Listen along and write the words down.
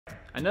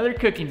Another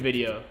cooking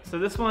video. So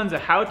this one's a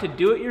how to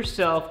do it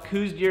yourself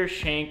Coues Deer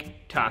shank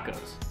tacos.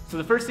 So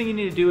the first thing you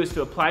need to do is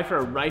to apply for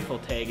a rifle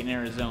tag in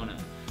Arizona.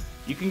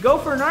 You can go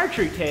for an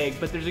archery tag,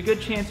 but there's a good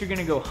chance you're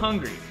gonna go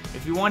hungry.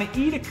 If you wanna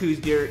eat a Coues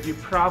Deer, you're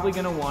probably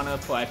gonna wanna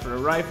apply for a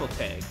rifle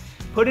tag.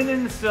 Put it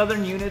in the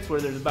southern units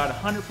where there's about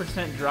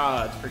 100% draw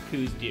odds for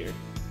Coues Deer.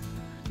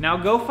 Now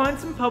go find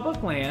some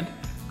public land,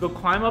 go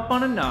climb up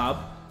on a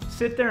knob,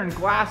 sit there and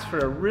glass for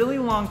a really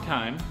long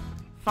time,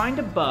 find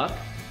a buck,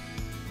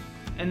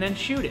 and then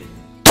shoot it.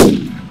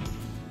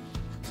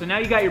 So now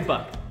you got your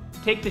buck.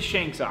 Take the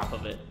shanks off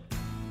of it.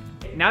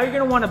 Now you're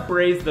gonna wanna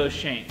braise those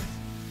shanks.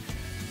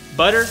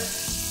 Butter,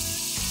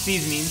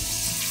 seasoning,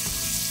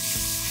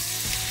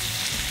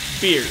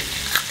 beer.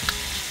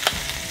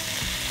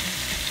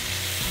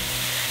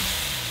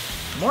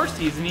 More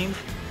seasoning,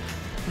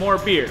 more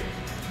beer.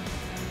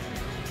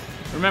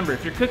 Remember,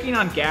 if you're cooking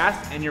on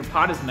gas and your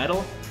pot is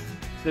metal,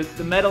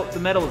 the metal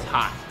is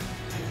hot.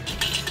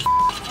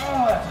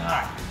 Oh, that's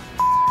hot.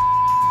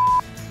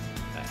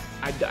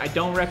 I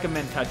don't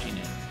recommend touching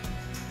it.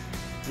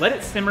 Let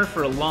it simmer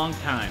for a long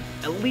time,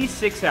 at least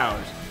 6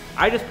 hours.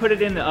 I just put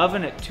it in the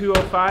oven at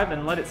 205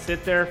 and let it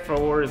sit there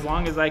for as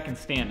long as I can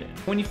stand it.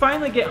 When you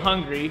finally get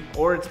hungry,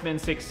 or it's been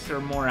 6 or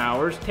more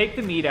hours, take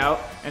the meat out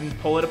and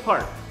pull it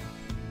apart.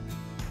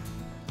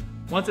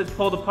 Once it's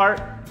pulled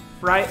apart,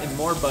 fry it in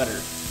more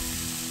butter.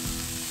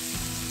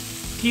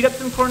 Heat up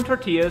some corn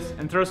tortillas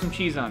and throw some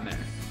cheese on there.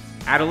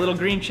 Add a little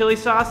green chili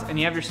sauce and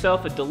you have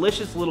yourself a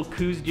delicious little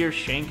Coues Deer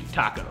shank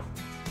taco.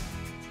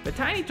 The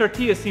tiny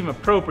tortillas seem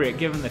appropriate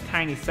given the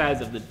tiny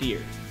size of the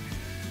deer.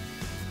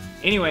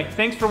 Anyway,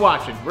 thanks for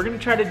watching. We're gonna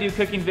try to do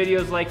cooking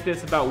videos like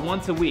this about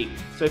once a week.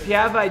 So if you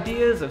have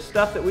ideas of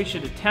stuff that we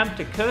should attempt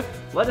to cook,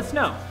 let us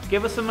know.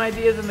 Give us some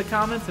ideas in the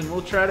comments and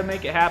we'll try to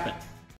make it happen.